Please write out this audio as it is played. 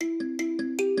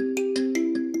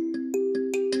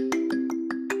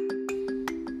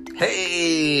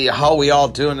Hey, how we all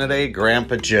doing today?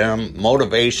 Grandpa Jim,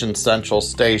 Motivation Central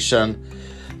Station.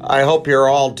 I hope you're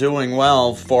all doing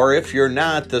well, for if you're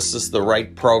not, this is the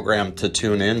right program to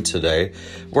tune in today.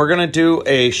 We're going to do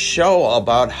a show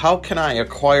about how can I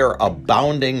acquire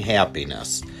abounding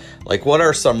happiness. Like, what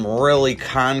are some really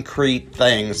concrete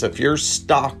things if you're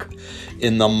stuck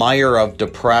in the mire of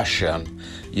depression,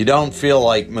 you don't feel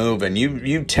like moving,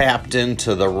 you tapped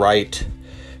into the right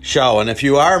show. And if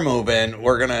you are moving,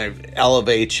 we're going to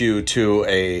elevate you to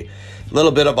a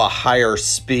little bit of a higher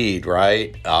speed,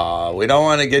 right? We don't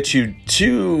want to get you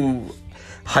too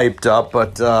hyped up,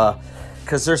 but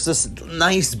because there's this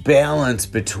nice balance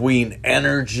between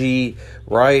energy,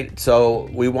 right? So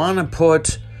we want to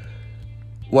put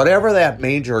whatever that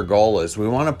major goal is, we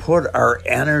want to put our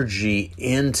energy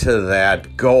into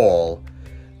that goal.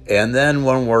 And then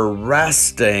when we're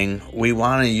resting, we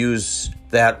want to use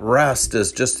that rest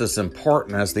is just as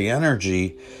important as the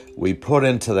energy we put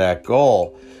into that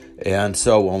goal. And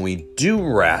so when we do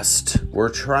rest, we're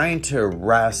trying to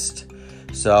rest.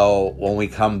 So when we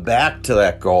come back to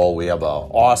that goal, we have an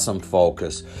awesome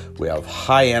focus. We have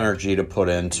high energy to put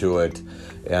into it.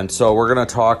 And so we're going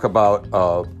to talk about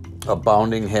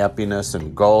abounding happiness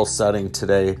and goal setting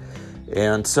today.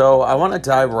 And so I want to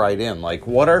dive right in. Like,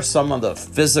 what are some of the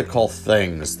physical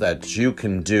things that you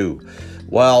can do?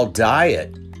 Well,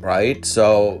 diet, right?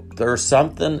 So there's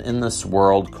something in this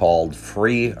world called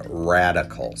free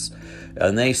radicals,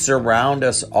 and they surround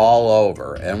us all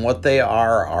over. And what they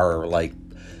are like,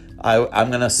 I'm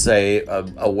going to say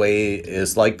a way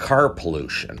is like car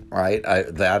pollution, right?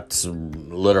 That's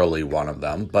literally one of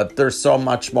them. But there's so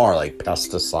much more, like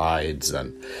pesticides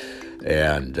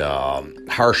and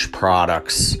harsh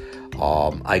products.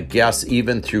 I guess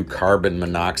even through carbon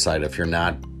monoxide, if you're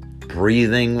not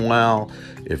breathing well,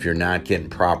 if you're not getting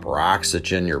proper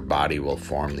oxygen, your body will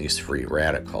form these free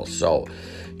radicals. So,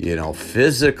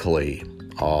 physically,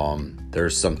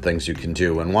 there's some things you can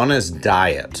do. And one is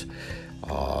diet.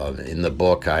 In the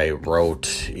book I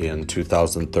wrote in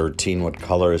 2013, What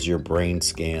Color is Your Brain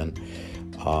Scan?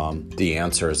 The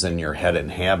answer is in your head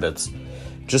and habits.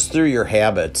 Just through your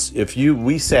habits,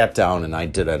 we sat down and I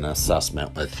did an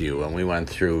assessment with you and we went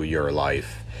through your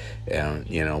life. And,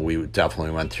 we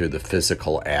definitely went through the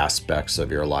physical aspects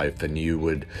of your life, and you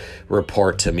would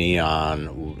report to me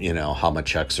on, how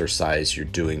much exercise you're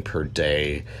doing per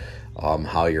day,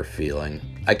 how you're feeling.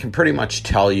 I can pretty much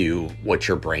tell you what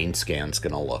your brain scan's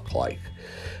going to look like.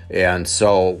 And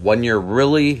so when you're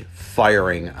really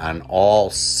firing on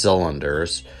all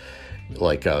cylinders,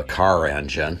 like a car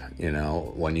engine,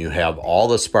 when you have all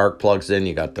the spark plugs in,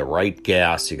 you got the right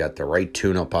gas, you got the right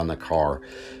tune-up on the car,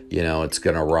 it's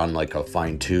going to run like a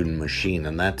fine-tuned machine.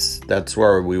 And that's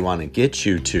where we want to get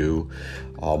you to.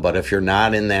 But if you're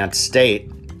not in that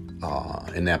state,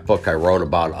 in that book I wrote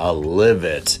about a live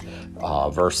it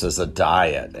versus a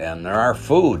diet. And there are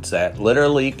foods that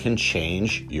literally can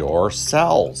change your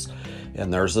cells.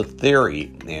 And there's a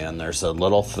theory, and there's a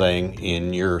little thing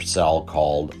in your cell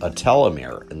called a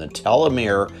telomere. And the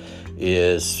telomere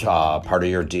is part of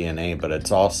your DNA, but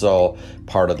it's also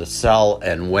part of the cell.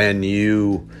 And when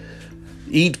you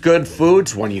eat good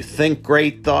foods, when you think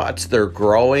great thoughts, they're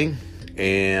growing.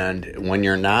 And when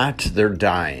you're not, they're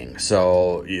dying.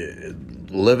 So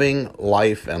living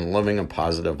life and living a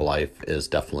positive life is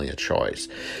definitely a choice.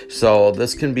 So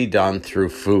this can be done through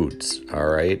foods, all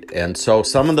right? And so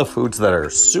some of the foods that are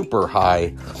super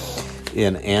high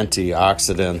in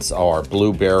antioxidants are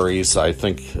blueberries. I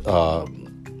think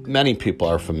many people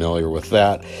are familiar with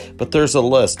that. But there's a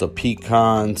list of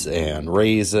pecans and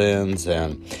raisins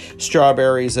and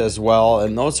strawberries as well.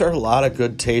 And those are a lot of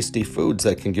good, tasty foods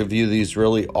that can give you these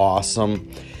really awesome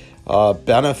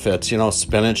benefits.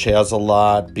 Spinach has a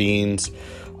lot, beans,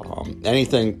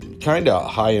 anything kind of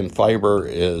high in fiber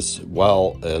is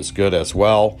good as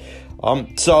well.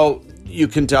 So you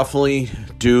can definitely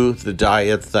do the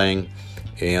diet thing,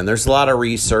 and there's a lot of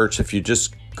research. If you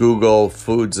just Google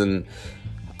foods and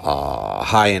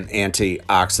high in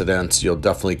antioxidants, you'll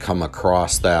definitely come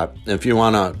across that. If you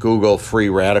want to Google free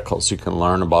radicals, you can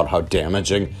learn about how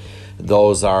damaging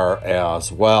those are as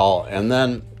well. And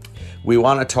then we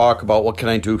want to talk about what can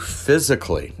I do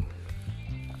physically.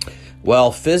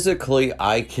 Well, physically,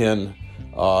 I can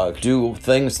do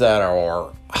things that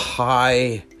are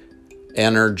high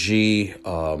energy,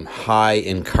 high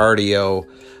in cardio.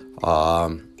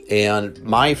 And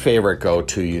my favorite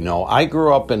go-to, I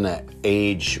grew up in the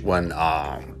age when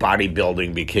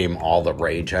bodybuilding became all the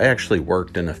rage. I actually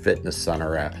worked in a fitness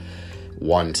center at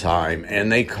one time,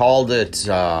 and they called it,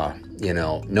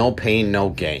 no pain, no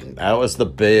gain. That was the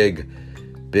big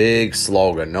Big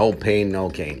slogan, no pain, no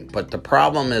gain. But the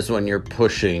problem is when you're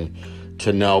pushing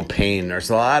to no pain, there's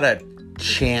a lot of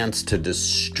chance to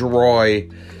destroy,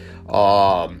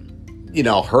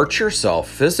 hurt yourself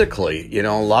physically.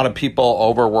 A lot of people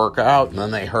overwork out and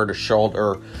then they hurt a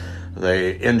shoulder,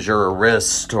 they injure a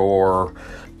wrist or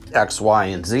X, Y,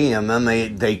 and Z, and then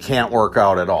they can't work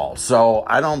out at all. So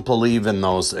I don't believe in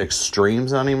those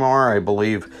extremes anymore. I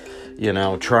believe,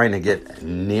 trying to get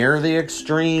near the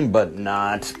extreme, but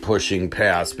not pushing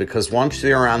past, because once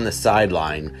you're on the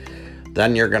sideline,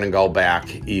 then you're going to go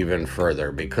back even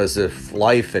further, because if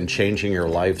life and changing your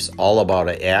life's all about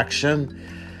action,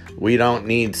 we don't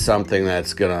need something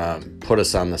that's going to put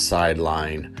us on the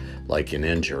sideline like an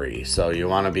injury. So you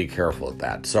want to be careful with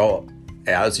that. So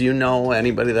as you know,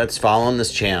 anybody that's following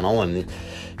this channel, and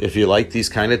if you like these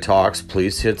kind of talks,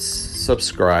 please hit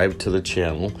subscribe to the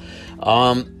channel,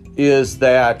 is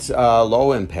that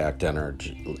low impact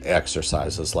energy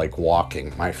exercises like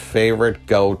walking. My favorite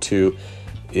go-to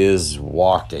is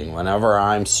walking. Whenever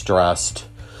I'm stressed,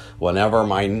 whenever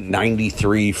my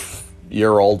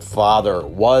 93-year-old father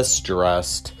was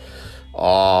stressed,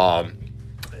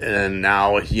 and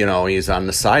now, he's on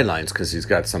the sidelines because he's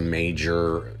got some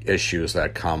major issues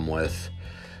that come with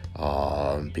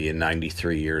being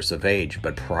 93 years of age.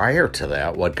 But prior to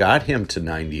that, what got him to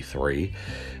 93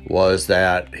 was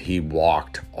that he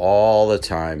walked all the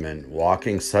time, and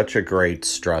walking's such a great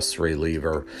stress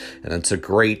reliever. And it's a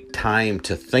great time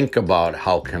to think about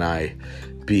how can I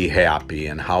be happy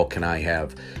and how can I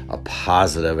have a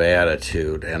positive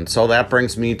attitude. And so that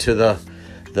brings me to the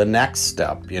next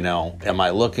step. Am I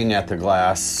looking at the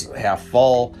glass half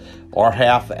full or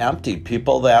half empty?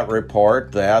 People that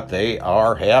report that they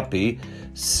are happy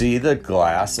see the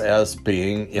glass as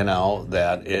being,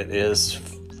 that it is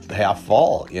half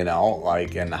full, and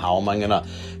how am I going to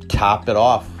top it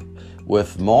off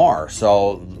with more?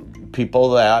 So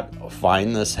people that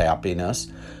find this happiness,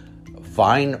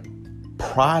 find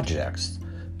projects,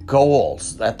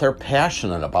 goals that they're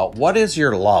passionate about. What is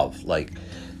your love?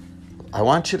 I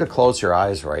want you to close your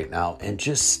eyes right now and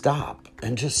just stop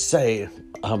and just say,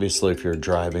 obviously, if you're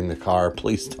driving the car,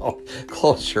 please don't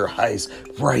close your eyes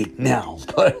right now.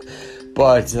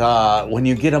 But when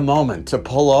you get a moment to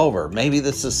pull over, maybe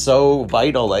this is so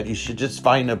vital that you should just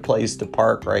find a place to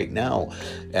park right now.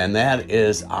 And that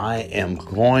is, I am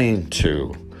going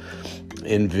to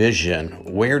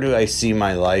envision, where do I see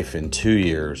my life in 2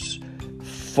 years,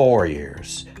 4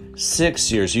 years,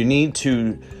 6 years? You need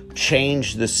to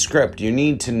change the script. You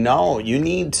need to know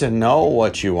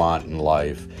what you want in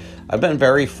life. I've been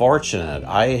very fortunate.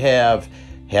 I have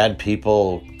had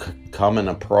people come and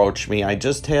approach me. I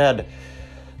just had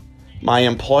my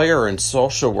employer in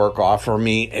social work offer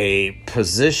me a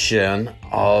position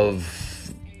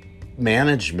of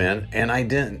management, and I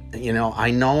didn't.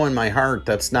 I know in my heart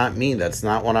that's not me. That's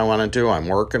not what I want to do. I'm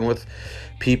working with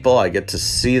people. I get to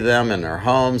see them in their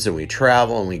homes, and we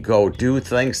travel and we go do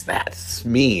things. That's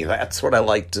me. That's what I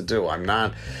like to do. I'm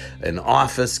not an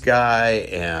office guy.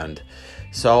 And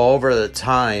so over the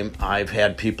time, I've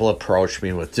had people approach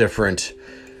me with different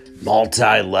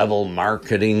multi-level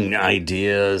marketing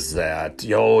ideas that,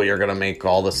 you're going to make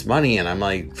all this money. And I'm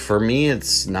like, for me,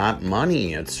 it's not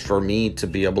money. It's for me to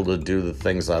be able to do the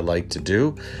things I like to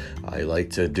do. I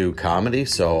like to do comedy,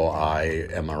 so I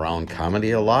am around comedy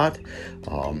a lot.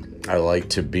 I like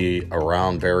to be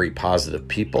around very positive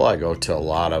people. I go to a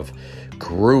lot of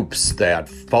groups that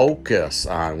focus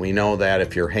on, we know that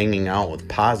if you're hanging out with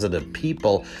positive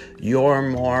people, you're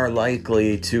more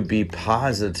likely to be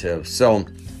positive. So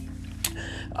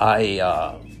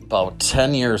about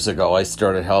 10 years ago, I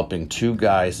started helping 2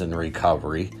 guys in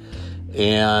recovery,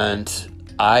 and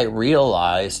I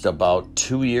realized about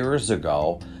 2 years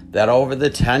ago that over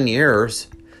the 10 years,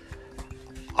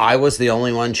 I was the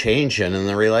only one changing in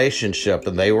the relationship,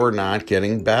 and they were not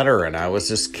getting better, and I was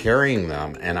just carrying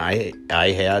them. And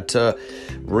I had to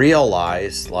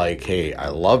realize, hey, I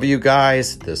love you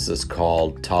guys. This is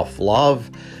called tough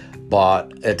love,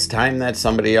 but it's time that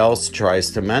somebody else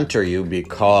tries to mentor you,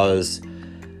 because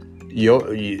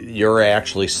you're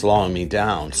actually slowing me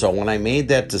down. So when I made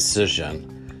that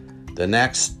decision, the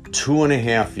next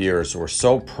 2.5 years were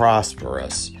so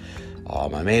prosperous.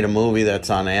 I made a movie that's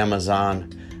on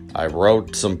Amazon. I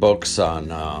wrote some books on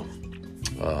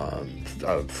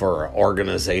for an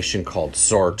organization called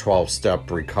SOAR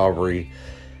 12-Step Recovery.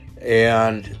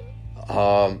 And,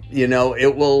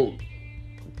 it will,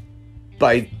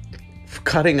 by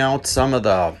cutting out some of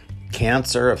the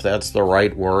cancer, if that's the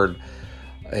right word,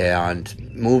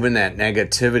 and moving that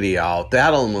negativity out,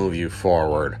 that'll move you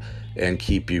forward and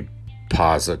keep you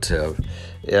positive.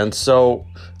 And so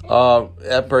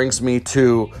that brings me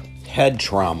to head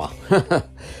trauma.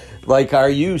 Like, are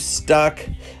you stuck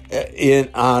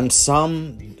on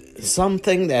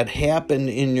something that happened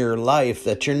in your life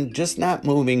that you're just not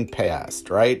moving past,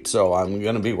 right? So I'm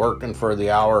going to be working for the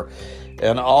hour,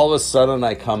 and all of a sudden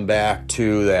I come back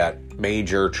to that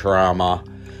major trauma,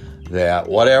 that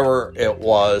whatever it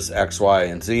was, X, Y,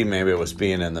 and Z. Maybe it was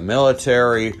being in the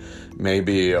military.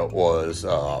 Maybe it was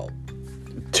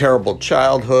terrible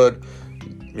childhood.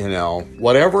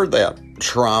 Whatever that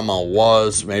trauma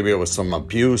was, maybe it was some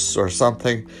abuse or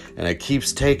something, and it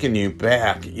keeps taking you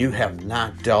back. You have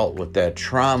not dealt with that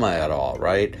trauma at all,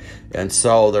 right? And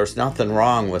so there's nothing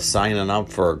wrong with signing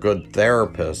up for a good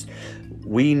therapist.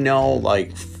 We know,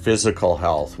 like physical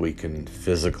health, we can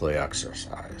physically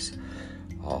exercise.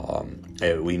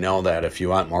 We know that if you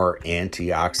want more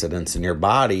antioxidants in your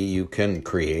body, you can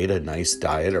create a nice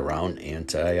diet around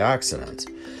antioxidants.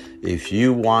 If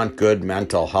you want good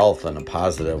mental health and a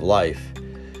positive life,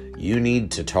 you need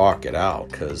to talk it out,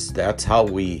 because that's how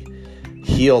we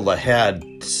heal the head,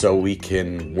 so we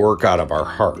can work out of our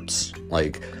hearts.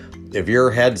 Like, if your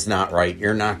head's not right,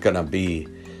 you're not going to be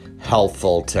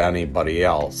helpful to anybody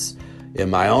else.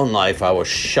 In my own life, I was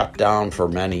shut down for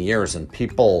many years, and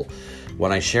people,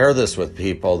 when I share this with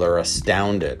people, they're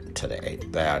astounded today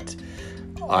that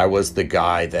I was the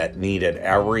guy that needed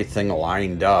everything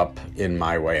lined up in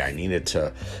my way. I needed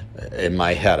to, in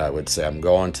my head, I would say, I'm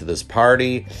going to this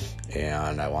party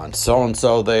and I want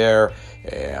so-and-so there,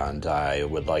 and I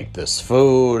would like this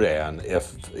food. And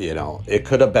if, it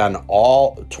could have been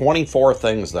all 24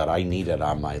 things that I needed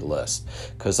on my list.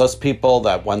 Because us people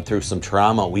that went through some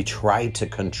trauma, we tried to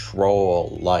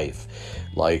control life.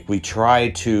 Like, we try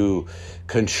to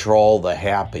control the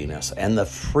happiness, and the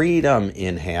freedom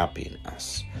in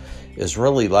happiness is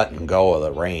really letting go of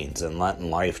the reins and letting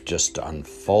life just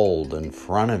unfold in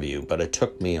front of you. But it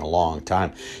took me a long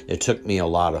time. It took me a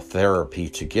lot of therapy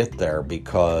to get there,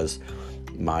 because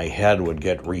my head would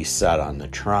get reset on the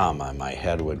trauma. My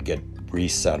head would get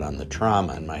reset on the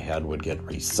trauma, and my head would get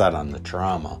reset on the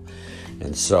trauma.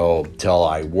 And so till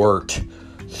I worked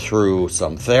through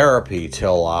some therapy,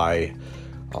 till I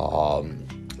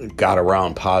got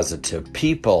around positive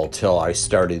people, till I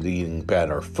started eating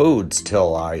better foods,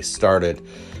 till I started,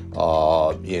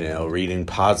 reading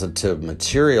positive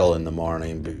material in the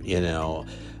morning,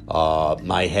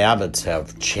 my habits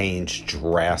have changed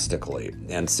drastically.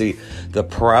 And see, the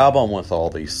problem with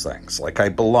all these things, like, I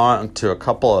belong to a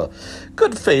couple of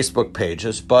good Facebook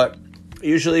pages, but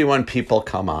usually when people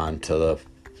come on to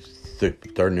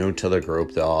they're new to the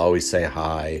group, they'll always say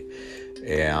hi,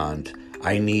 and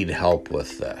I need help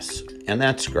with this. And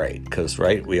that's great, because,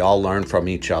 right, we all learn from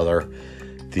each other.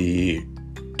 The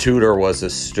tutor was a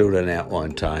student at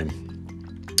one time,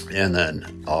 and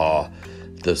then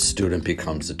the student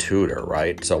becomes a tutor,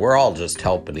 right? So we're all just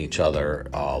helping each other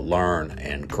learn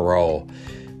and grow.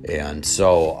 And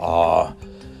so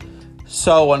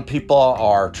when people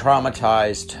are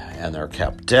traumatized and they're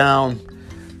kept down,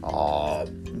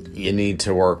 you need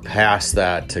to work past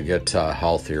that to get to a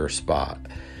healthier spot.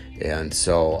 And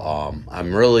so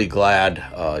I'm really glad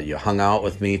you hung out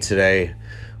with me today.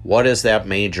 What is that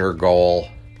major goal?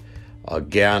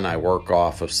 Again, I work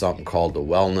off of something called the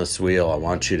Wellness Wheel. I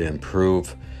want you to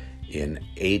improve in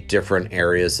 8 different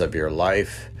areas of your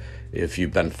life. If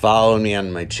you've been following me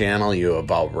on my channel, you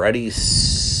have already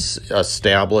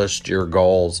established your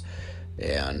goals,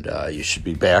 and you should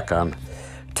be back on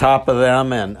top of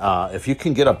them. And if you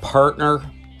can get a partner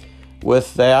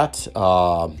with that,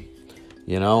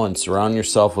 and surround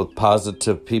yourself with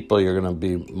positive people, you're going to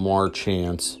be more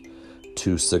chance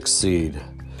to succeed.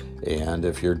 And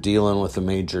if you're dealing with a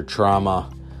major trauma,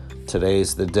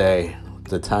 today's the day.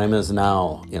 The time is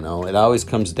now. It always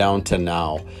comes down to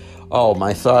now. Oh,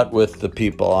 my thought with the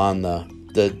people on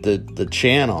the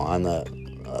channel, on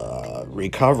the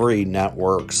recovery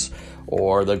networks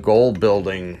or the goal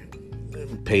building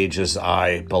pages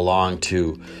I belong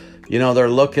to, they're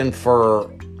looking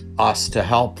for us to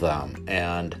help them.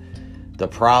 And the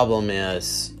problem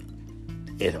is,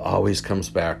 it always comes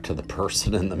back to the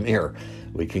person in the mirror.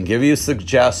 We can give you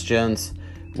suggestions,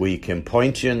 we can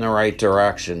point you in the right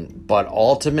direction, but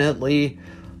ultimately,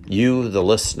 you, the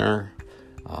listener,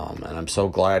 and I'm so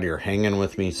glad you're hanging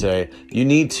with me today, you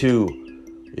need to,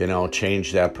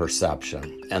 change that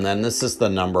perception. And then this is the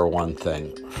number one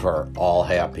thing for all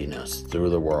happiness through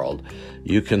the world.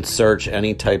 You can search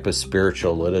any type of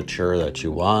spiritual literature that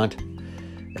you want,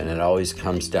 and it always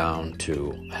comes down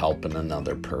to helping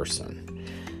another person.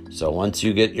 So once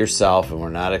you get yourself, and we're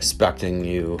not expecting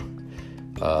you,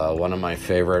 one of my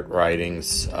favorite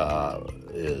writings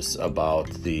is about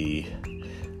the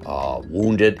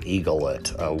wounded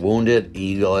eaglet. A wounded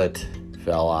eaglet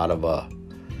fell out of a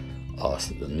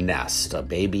nest. A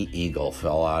baby eagle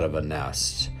fell out of a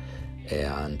nest,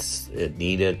 and it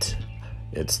needed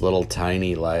its little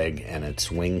tiny leg and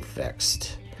its wing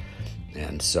fixed.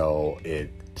 And so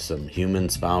some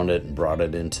humans found it and brought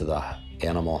it into the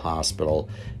animal hospital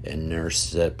and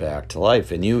nursed it back to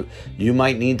life. And you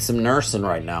might need some nursing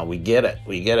right now. We get it.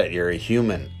 You're a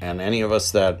human. And many of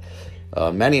us that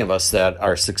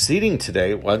are succeeding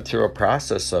today went through a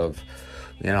process of,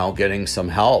 getting some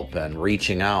help and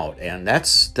reaching out. And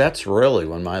that's really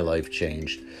when my life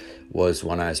changed, was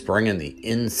when I was bringing the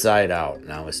inside out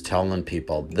and I was telling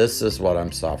people, this is what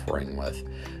I'm suffering with.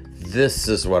 This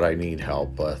is what I need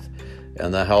help with.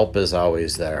 And the help is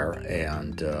always there.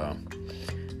 And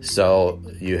so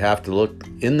you have to look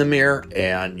in the mirror,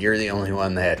 and you're the only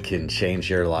one that can change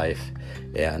your life.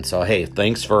 And so, hey,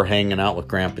 thanks for hanging out with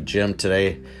Grandpa Jim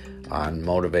today on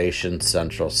Motivation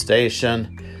Central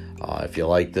Station. If you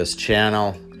like this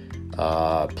channel,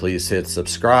 please hit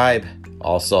subscribe.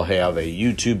 Also have a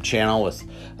YouTube channel with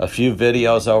a few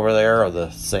videos over there of the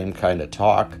same kind of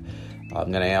talk.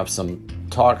 I'm going to have some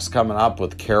talks coming up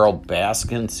with Carol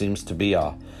Baskin. Seems to be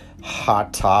a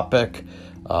hot topic.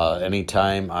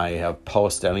 Anytime I have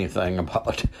post anything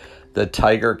about the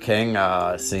Tiger King,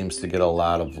 seems to get a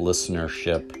lot of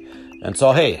listenership. And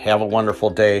so, hey, have a wonderful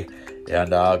day,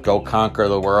 and go conquer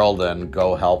the world and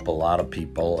go help a lot of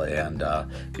people. And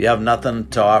if you have nothing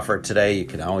to offer today, you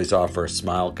can always offer a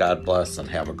smile. God bless, and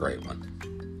have a great one.